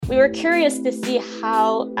we were curious to see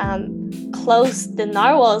how close the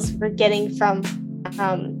narwhals were getting from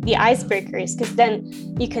the icebreakers, because then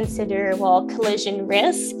you consider, well, collision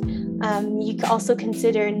risk. You can also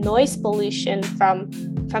consider noise pollution from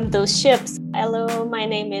those ships. Hello, my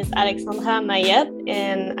name is Alexandra Mayette,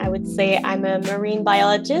 and I would say I'm a marine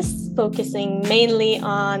biologist focusing mainly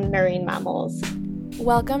on marine mammals.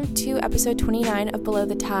 Welcome to episode 29 of Below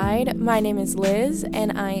the Tide. My name is Liz,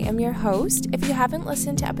 and I am your host. If you haven't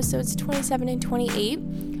listened to episodes 27 and 28,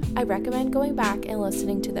 I recommend going back and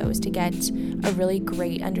listening to those to get a really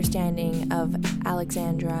great understanding of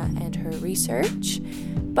Alexandra and her research.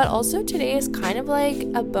 But also today is kind of like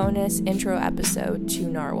a bonus intro episode to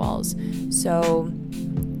narwhals. So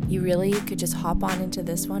you really could just hop on into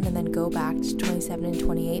this one and then go back to 27 and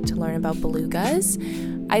 28 to learn about belugas.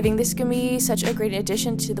 I think this can be such a great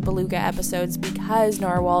addition to the beluga episodes because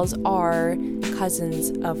narwhals are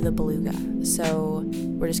cousins of the beluga. So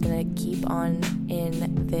we're just going to keep on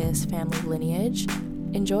in this family lineage.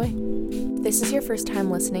 Enjoy. This is your first time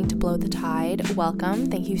listening to Below the Tide. Welcome.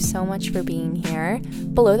 Thank you so much for being here.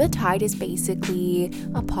 Below the Tide is basically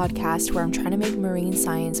a podcast where I'm trying to make marine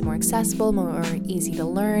science more accessible, more easy to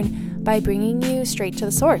learn by bringing you straight to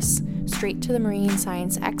the source, straight to the marine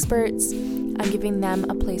science experts. I'm giving them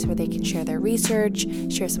a place where they can share their research,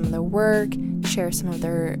 share some of their work, share some of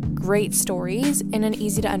their great stories in an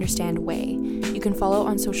easy to understand way. You can follow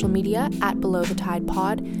on social media at Below the Tide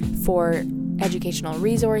Pod for educational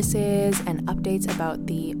resources and updates about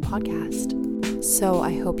the podcast. So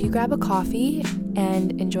I hope you grab a coffee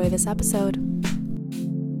and enjoy this episode.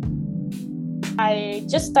 I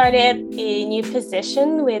just started a new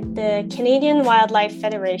position with the Canadian Wildlife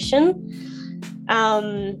Federation.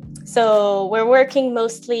 So we're working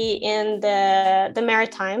mostly in the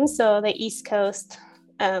Maritimes, so the east coast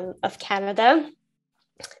of Canada.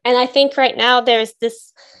 And I think right now there's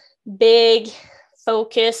this big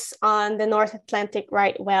focus on the North Atlantic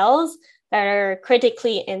right whales that are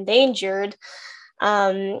critically endangered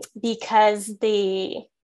because they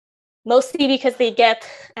get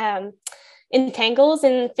entangles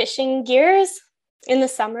in fishing gears in the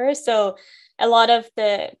summer. So a lot of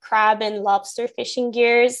the crab and lobster fishing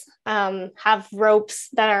gears have ropes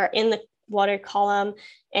that are in the water column,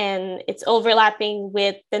 and it's overlapping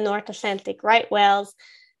with the North Atlantic right whales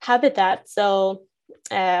habitat. So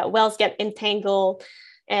whales get entangled,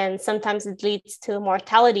 and sometimes it leads to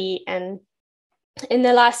mortality. And in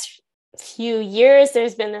the last few years,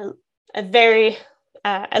 there's been a very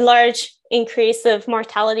large increase of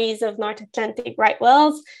mortalities of North Atlantic right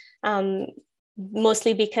whales,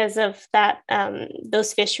 mostly because of that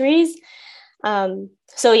those fisheries.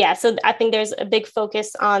 So I think there's a big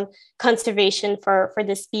focus on conservation for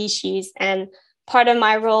the species, and part of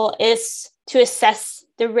my role is to assess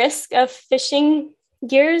the risk of fishing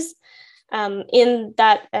gears in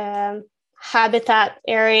that habitat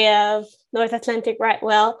area of North Atlantic right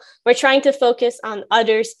whale. We're trying to focus on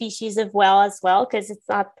other species of whale as well, because it's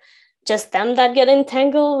not just them that get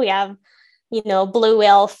entangled. We have, blue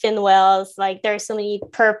whale, fin whales, like there are so many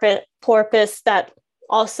porpoise that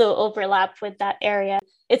also overlap with that area.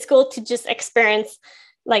 It's cool to just experience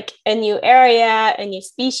like a new area, a new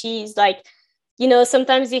species. Like,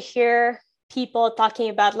 sometimes you hear people talking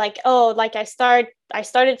about like, I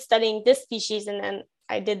started studying this species and then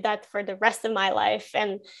I did that for the rest of my life.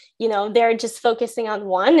 And, they're just focusing on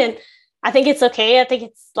one. And I think it's okay. I think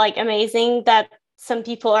it's like amazing that some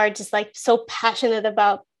people are just like so passionate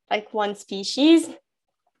about like one species.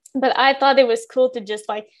 But I thought it was cool to just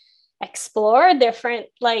like explore different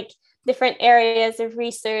areas of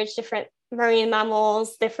research, different marine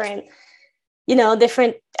mammals, different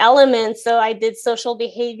elements. So I did social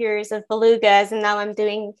behaviors of belugas, and now I'm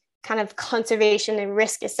doing kind of conservation and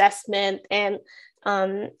risk assessment. And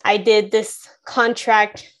I did this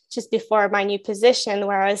contract just before my new position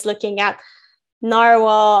where I was looking at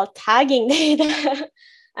narwhal tagging data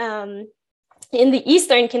in the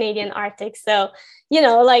Eastern Canadian Arctic. So,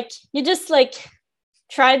 you just like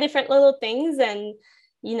try different little things and,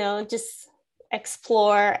 just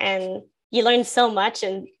explore, and you learn so much,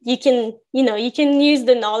 and you can use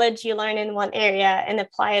the knowledge you learn in one area and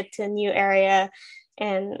apply it to a new area.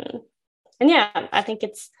 And I think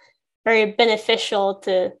it's very beneficial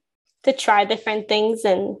to try different things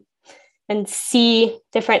and see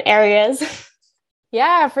different areas.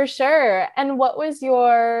 Yeah, for sure. And what was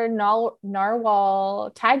your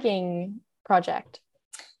narwhal tagging project?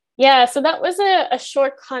 Yeah, so that was a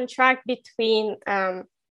short contract between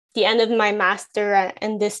the end of my master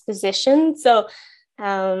and this position. So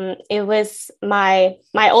it was my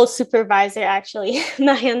old supervisor, actually,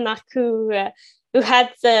 Mayette, who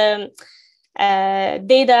had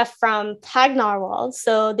data from tag narwhals.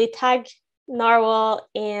 So they tag narwhal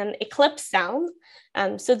in Eclipse Sound.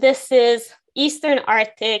 So this is Eastern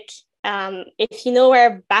Arctic. If you know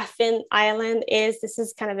where Baffin Island is, this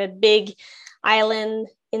is kind of a big island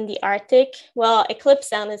in the Arctic. Well, Eclipse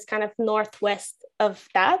Sound is kind of northwest of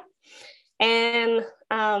that. And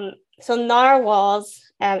so narwhals,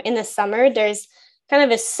 in the summer, there's kind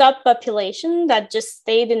of a subpopulation that just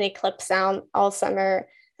stayed in Eclipse Sound all summer.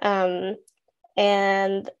 And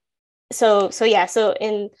so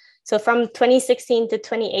from 2016 to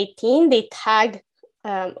 2018, they tagged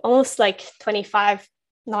almost like 25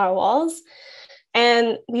 narwhals.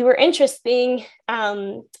 And we were interested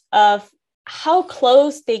of how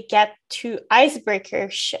close they get to icebreaker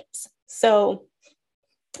ships. So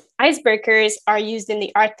icebreakers are used in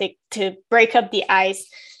the Arctic to break up the ice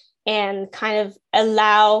and kind of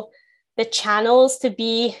allow the channels to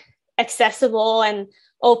be accessible and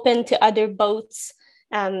open to other boats,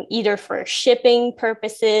 either for shipping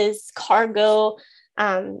purposes, cargo.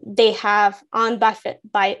 They have on Baffin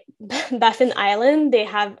Island, they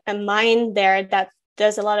have a mine there that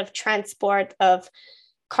does a lot of transport of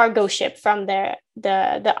cargo ship from the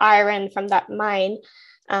iron from that mine.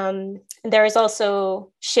 There is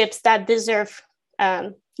also ships that deserve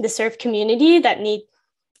community that need,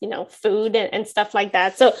 food and stuff like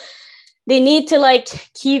that. So they need to like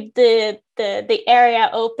keep the area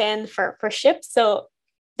open for ships. So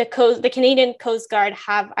the Canadian Coast Guard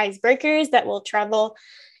have icebreakers that will travel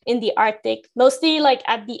in the Arctic, mostly like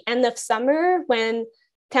at the end of summer when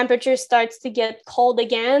temperature starts to get cold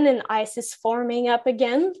again and ice is forming up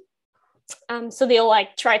again. So they'll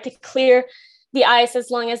like try to clear the ice as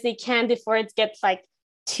long as they can before it gets like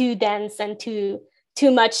too dense and too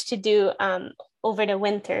much to do over the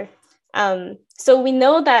winter. So we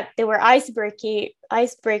know that there were icebreakers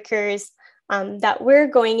that were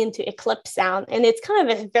going into Eclipse Sound, and it's kind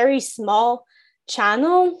of a very small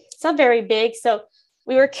channel. It's not very big. So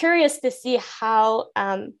we were curious to see how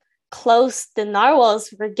close the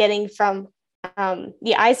narwhals were getting from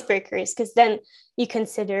the icebreakers, because then you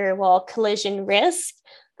consider, collision risk.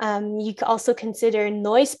 You can also consider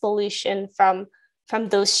noise pollution from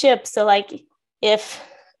those ships. So like if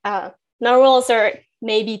narwhals are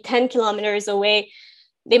maybe 10 kilometers away,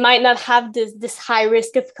 they might not have this high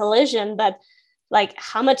risk of collision, but like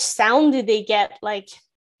how much sound do they get like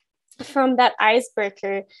from that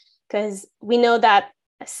icebreaker? Because we know that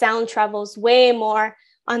sound travels way more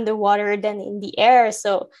underwater than in the air.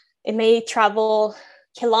 So it may travel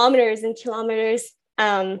kilometers and kilometers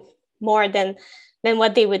more than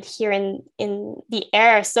what they would hear in the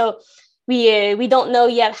air. So we don't know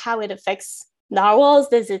yet how it affects narwhals.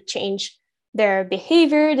 Does it change their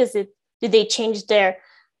behavior? Do they change their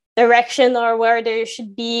direction or where they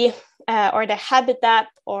should be, or their habitat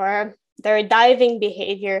or their diving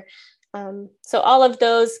behavior? So all of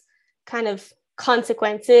those kind of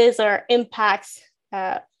consequences or impacts,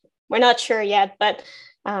 we're not sure yet. But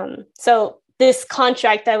so this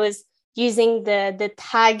contract, I was using the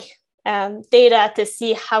tag data to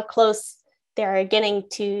see how close they're getting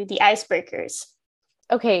to the icebreakers.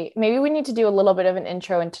 Okay, maybe we need to do a little bit of an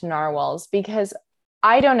intro into narwhals, because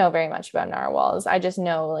I don't know very much about narwhals. I just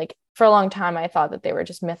know, like, for a long time, I thought that they were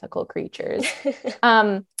just mythical creatures.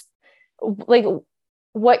 Like,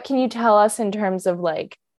 what can you tell us in terms of,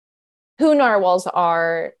 like, who narwhals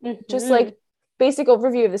are? Mm-hmm. Just, like, basic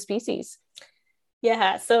overview of the species.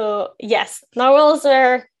 Yeah, so, yes, narwhals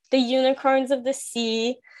are the unicorns of the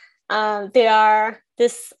sea. They are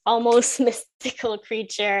this almost mystical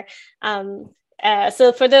creature.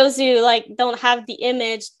 So for those who like don't have the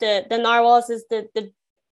image, the narwhals is the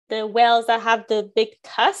whales that have the big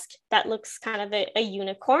tusk that looks kind of a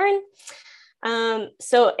unicorn.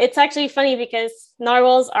 So it's actually funny because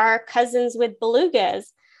narwhals are cousins with belugas.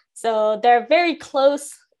 So they're very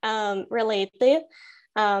close related.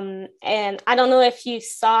 And I don't know if you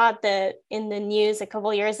saw in the news a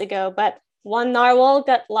couple years ago, but one narwhal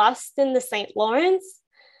got lost in the St. Lawrence,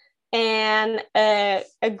 and a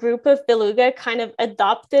group of beluga kind of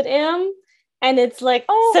adopted him, and it's like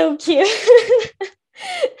so cute.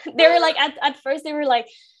 They were like at first they were like,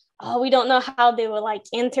 oh, we don't know how they will like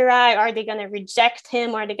interact. Are they gonna reject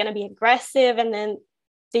him? Are they gonna be aggressive? And then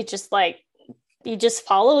they just like, you just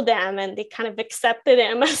follow them, and they kind of accepted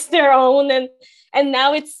him as their own, and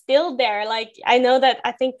now it's still there. Like I know that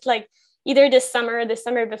I think like either this summer or the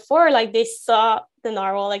summer before, like they saw the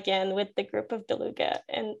narwhal again with the group of beluga,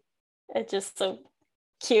 and it's just so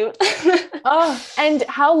cute. Oh, and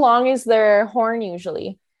how long is their horn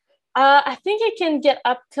usually? I think it can get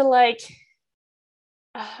up to like,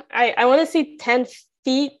 I want to say 10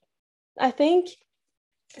 feet, I think.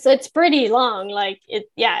 So it's pretty long, like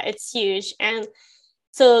it's huge. And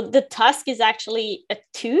so the tusk is actually a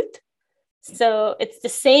tooth. So it's the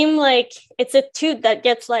same, like it's a tooth that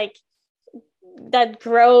gets like that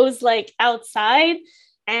grows like outside,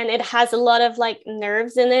 and it has a lot of like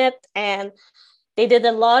nerves in it. And they did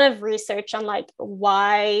a lot of research on like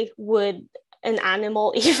why would an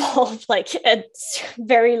animal evolve like a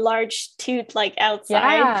very large tooth like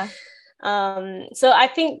outside. Yeah. So I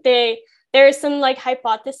think there are some like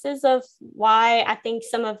hypotheses of why. I think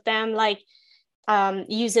some of them like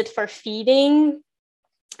use it for feeding.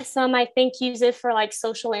 Some I think use it for like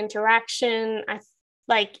social interaction.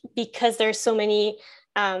 Like because there's so many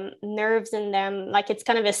nerves in them, like it's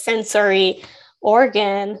kind of a sensory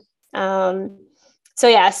organ. So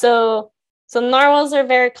yeah, so narwhals are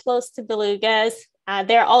very close to belugas.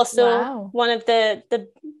 They're also one of the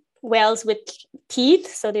whales with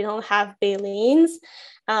teeth, so they don't have ballenes.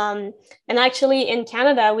 And actually in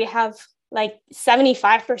Canada, we have like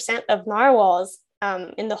 75% of narwhals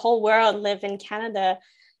in the whole world live in Canada.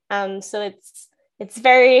 So it's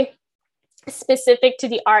very specific to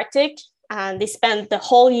the Arctic. They spend the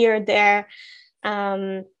whole year there.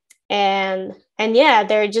 And yeah,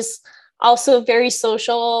 they're just also very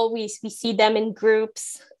social. We see them in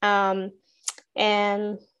groups. And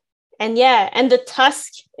yeah, and the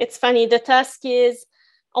tusk, it's funny, the tusk is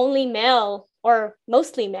only male or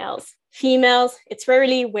mostly males. Females, it's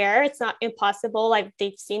rarely rare. It's not impossible. Like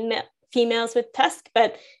they've seen females with tusk,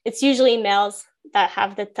 but it's usually males that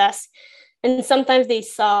have the tusk. And sometimes they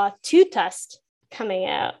saw two tusks coming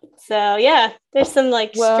out. So yeah, there's some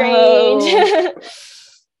like strange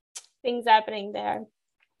things happening there.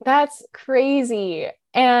 That's crazy.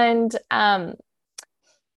 And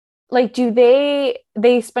like do they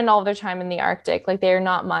spend all their time in the Arctic? Like they're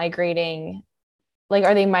not migrating, like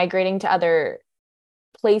are they migrating to other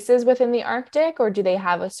places within the Arctic, or do they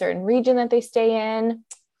have a certain region that they stay in?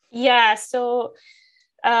 Yeah, so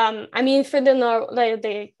I mean for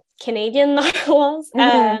the Canadian narwhals,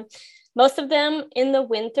 most of them in the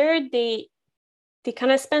winter they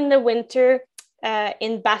kind of spend the winter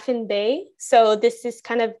in Baffin Bay. So this is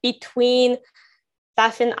kind of between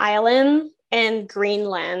Baffin Island and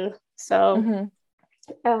Greenland. So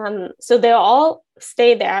so they all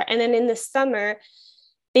stay there, and then in the summer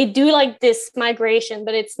they do like this migration,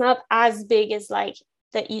 but it's not as big as like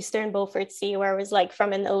the Eastern Beaufort Sea, where it was like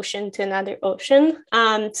from an ocean to another ocean.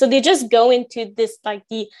 So they just go into this like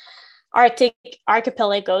the Arctic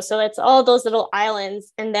archipelago. So it's all those little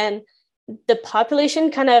islands, and then the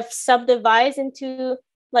population kind of subdivides into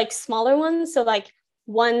like smaller ones. So like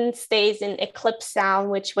one stays in Eclipse Sound,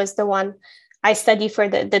 which was the one I study for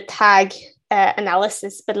the tag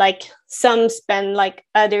analysis, but like some spend like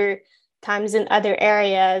other times in other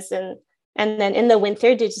areas, and then in the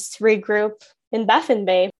winter they just regroup in Baffin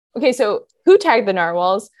Bay. Okay, so who tagged the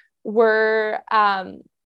narwhals? Were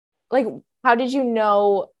like how did you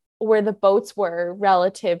know where the boats were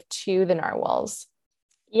relative to the narwhals?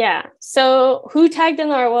 Yeah, so who tagged the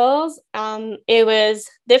narwhals? It was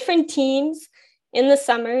different teams in the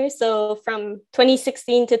summer. So from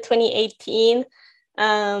 2016 to 2018.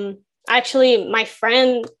 Actually, my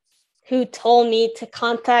friend who told me to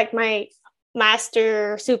contact my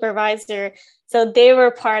master supervisor, so they were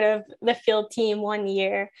part of the field team 1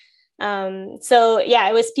 year. So yeah,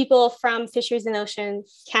 it was people from Fisheries and Ocean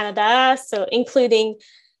Canada, so including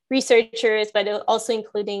researchers, but also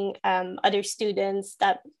including other students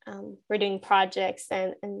that were doing projects,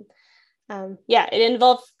 and yeah, it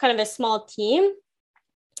involved kind of a small team.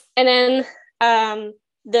 And then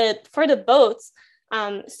for the boats,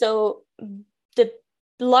 so the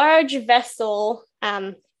large vessel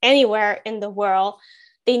anywhere in the world,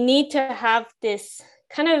 they need to have this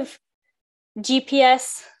kind of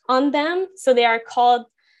GPS on them. So they are called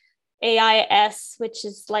AIS, which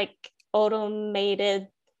is like automated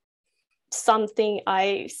something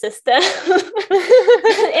I system.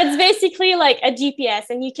 It's basically like a GPS,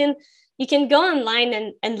 and you can go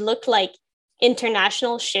online and look like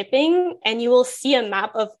international shipping, and you will see a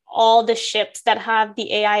map of all the ships that have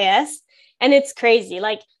the AIS. And it's crazy,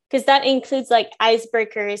 like, because that includes like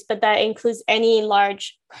icebreakers, but that includes any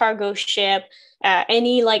large cargo ship,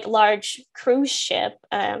 any like large cruise ship.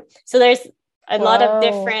 So there's a lot of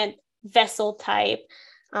different vessel type.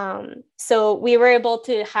 So we were able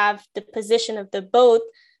to have the position of the boat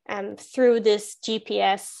through this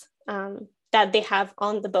GPS that they have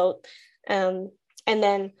on the boat. And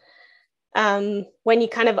then when you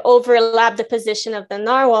kind of overlap the position of the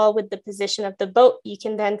narwhal with the position of the boat, you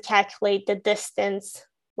can then calculate the distance,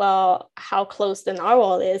 well, how close the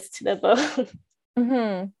narwhal is to the boat.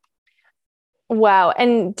 Mm-hmm. Wow.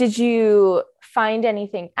 And did you find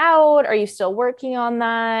anything out? Are you still working on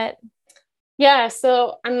that? Yeah,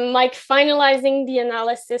 so I'm like finalizing the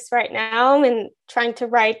analysis right now and trying to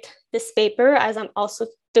write this paper as I'm also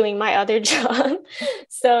doing my other job.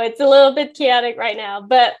 So it's a little bit chaotic right now,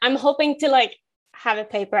 but I'm hoping to like have a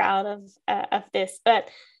paper out of this. But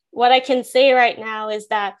what I can say right now is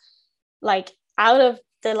that like out of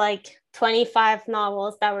the like 25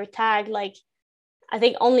 narwhals that were tagged, like I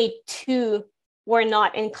think only 2 were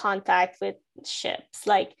not in contact with ships.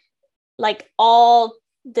 Like all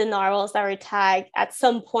the narwhals that were tagged at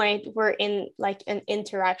some point were in like an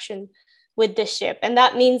interaction with the ship. And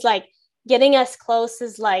that means like getting as close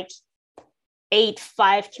as like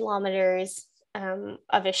 5 kilometers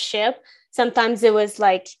of a ship. Sometimes it was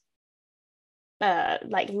like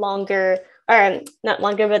longer, or not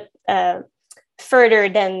longer, but further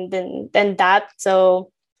than that.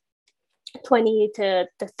 So 20 to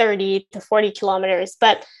 30 to 40 kilometers.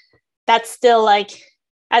 But that's still like,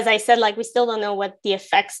 as I said, like we still don't know what the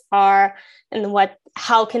effects are and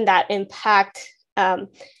how can that impact. And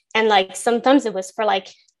like sometimes it was for like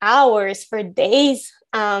hours, for days,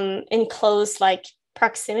 in close like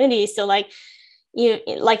proximity. So like you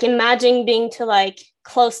like imagine being to like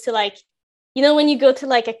close to like, you know, when you go to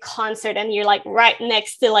like a concert and you're like right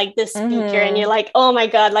next to like the speaker and you're like, oh my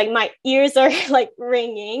God, like my ears are like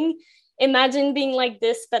ringing. Imagine being like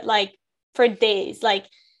this, but like for days. Like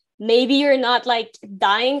maybe you're not like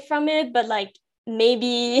dying from it, but like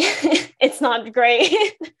maybe it's not great.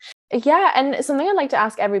 Yeah. And something I'd like to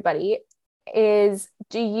ask everybody is,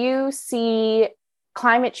 do you see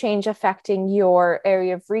climate change affecting your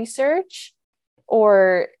area of research?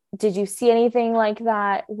 Or did you see anything like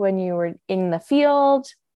that when you were in the field?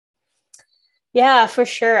 Yeah, for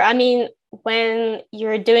sure. I mean, when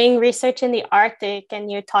you're doing research in the Arctic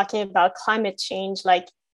and you're talking about climate change, like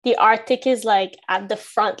the Arctic is like at the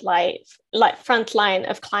front line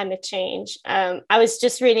of climate change. I was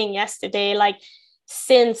just reading yesterday, like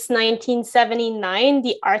since 1979,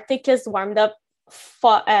 the Arctic has warmed up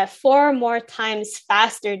 4 more times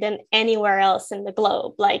faster than anywhere else in the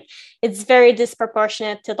globe. Like it's very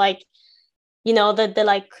disproportionate to like, you know, the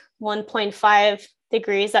like 1.5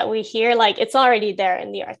 degrees that we hear. Like it's already there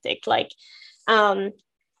in the Arctic. Like,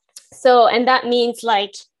 so, and that means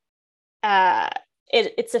like,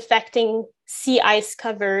 it's affecting sea ice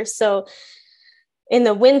cover. So in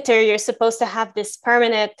the winter, you're supposed to have this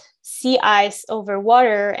permanent sea ice over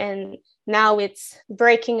water, and now it's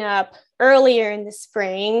breaking up earlier in the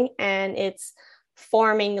spring and it's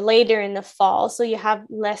forming later in the fall. So you have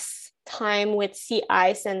less time with sea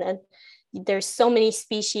ice, and then there's so many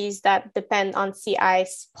species that depend on sea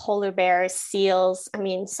ice: polar bears, seals, I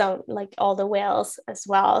mean, some like all the whales as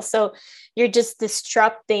well. So you're just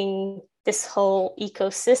disrupting this whole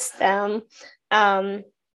ecosystem.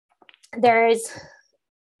 There's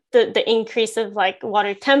the increase of like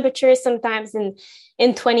water temperature. Sometimes in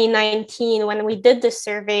 2019, when we did the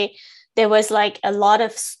survey, there was like a lot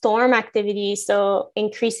of storm activity. So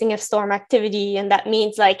increasing of storm activity. And that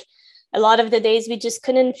means like a lot of the days we just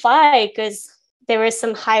couldn't fly because there were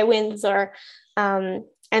some high winds, or and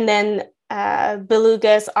then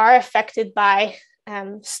belugas are affected by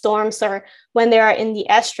storms, or when they are in the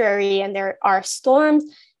estuary and there are storms,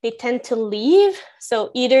 they tend to leave.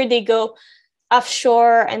 So either they go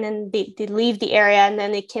offshore and then they leave the area, and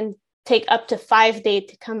then it can take up to 5 days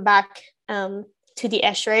to come back to the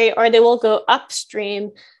estuary, or they will go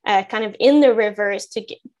upstream kind of in the rivers to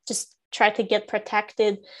just try to get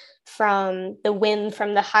protected from the wind,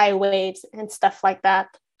 from the high waves and stuff like that.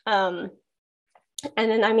 And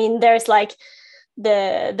then, I mean, there's like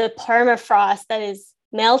the permafrost that is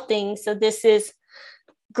melting. So this is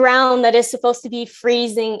ground that is supposed to be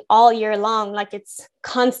freezing all year long, like it's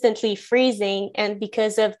constantly freezing. And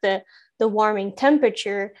because of the warming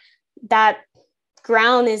temperature, that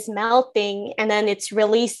ground is melting, and then it's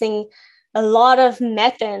releasing a lot of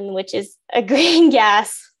methane, which is a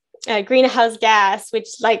greenhouse gas, which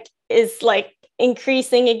like is like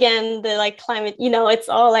increasing again the like climate, you know, it's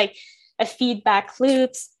all like a feedback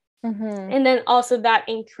loops. Mm-hmm. And then also that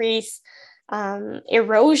increase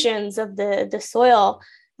erosions of the soil.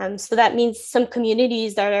 So that means some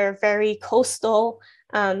communities that are very coastal,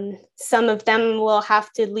 some of them will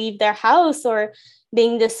have to leave their house or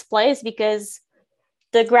being displaced because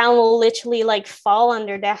the ground will literally like fall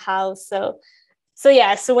under their house. So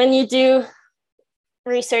yeah, so when you do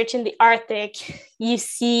research in the Arctic, you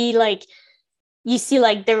see like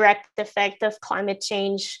direct effect of climate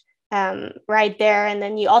change right there. And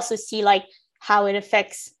then you also see like how it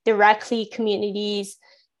affects directly communities,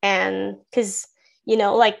 and because, you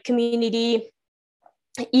know, like community,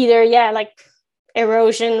 either, yeah, like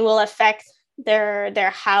erosion will affect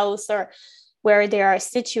their house or where they are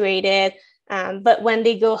situated. But when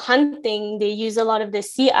they go hunting, they use a lot of the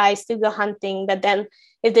sea ice to go hunting. But then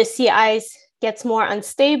if the sea ice gets more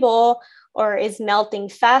unstable or is melting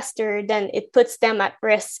faster, then it puts them at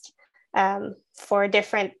risk for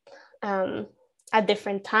different at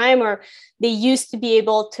different time, or they used to be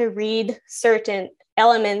able to read certain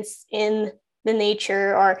elements in the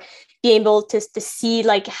nature or be able to see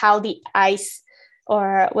like how the ice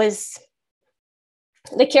or was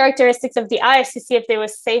the characteristics of the ice to see if they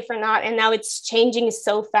was safe or not. And now it's changing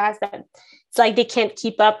so fast that it's like they can't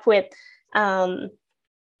keep up with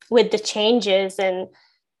the changes. And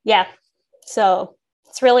yeah, so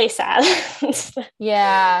it's really sad.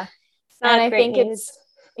 Yeah. And I think news.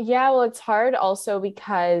 It's hard also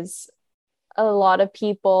because a lot of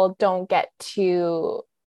people don't get to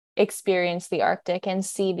experience the Arctic and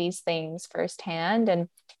see these things firsthand. And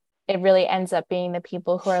it really ends up being the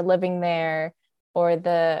people who are living there or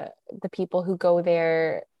the people who go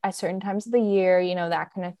there at certain times of the year, you know,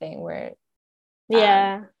 that kind of thing where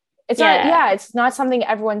it's not something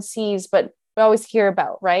everyone sees, but we always hear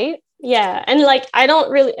about, right? Yeah. And like, I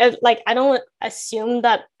don't assume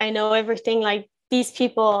that I know everything. Like these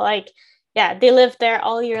people, like, yeah, they live there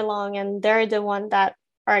all year long and they're the one that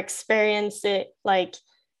are experiencing it. Like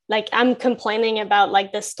I'm complaining about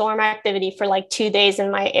like the storm activity for like 2 days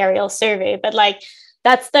in my aerial survey, but like,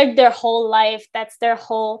 that's like their whole life. That's their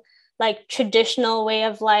whole like traditional way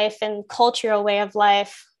of life and cultural way of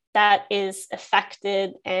life that is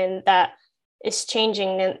affected and that is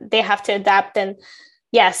changing, and they have to adapt. And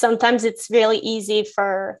yeah, sometimes it's really easy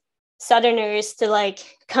for Southerners to like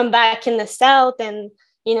come back in the South and,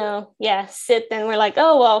 you know, sit and we're like,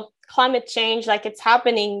 oh, well, climate change, like it's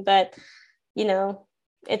happening, but, you know,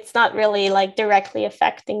 it's not really like directly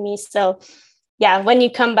affecting me. So yeah, when you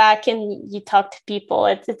come back and you talk to people,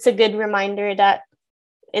 it's a good reminder that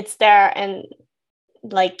it's there and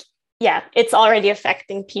like, yeah, it's already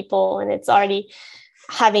affecting people and it's already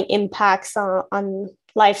having impacts on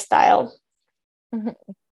lifestyle. Mm-hmm.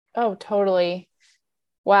 Oh, totally.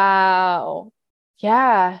 Wow.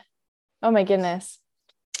 Yeah. Oh my goodness.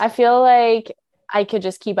 I feel like I could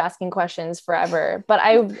just keep asking questions forever, but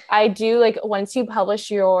I do, like, once you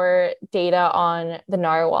publish your data on the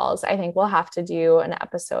narwhals, I think we'll have to do an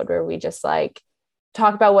episode where we just like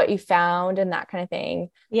talk about what you found and that kind of thing.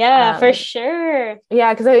 Yeah, for sure.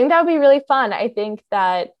 Yeah, because I think that would be really fun. I think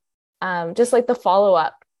that just like the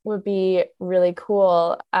follow-up would be really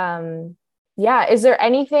cool. Yeah, is there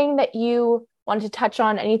anything that you wanted to touch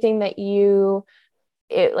on? Anything that you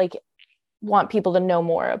want people to know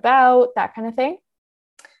more about, that kind of thing?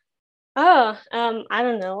 I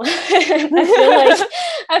don't know. I feel like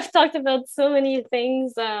I've talked about so many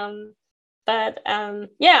things. But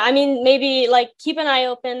yeah, I mean, maybe like keep an eye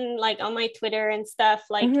open like on my Twitter and stuff.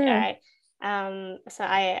 Like so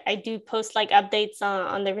I do post like updates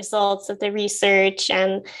on the results of the research,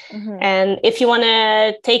 and if you want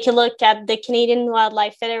to take a look at the Canadian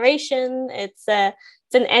Wildlife Federation, it's an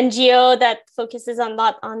NGO that focuses a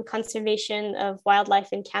lot on conservation of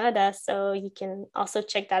wildlife in Canada. So you can also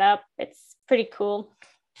check that up. It's pretty cool.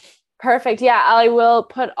 Perfect. Yeah, I will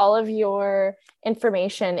put all of your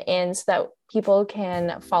information in so that people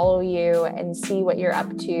can follow you and see what you're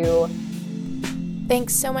up to.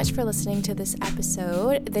 Thanks so much for listening to this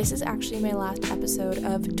episode. This is actually my last episode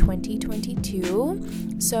of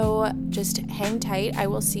 2022. So just hang tight. I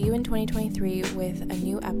will see you in 2023 with a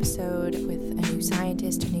new episode, with a new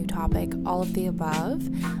scientist, a new topic, all of the above.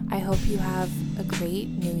 I hope you have a great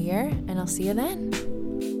new year, and I'll see you then.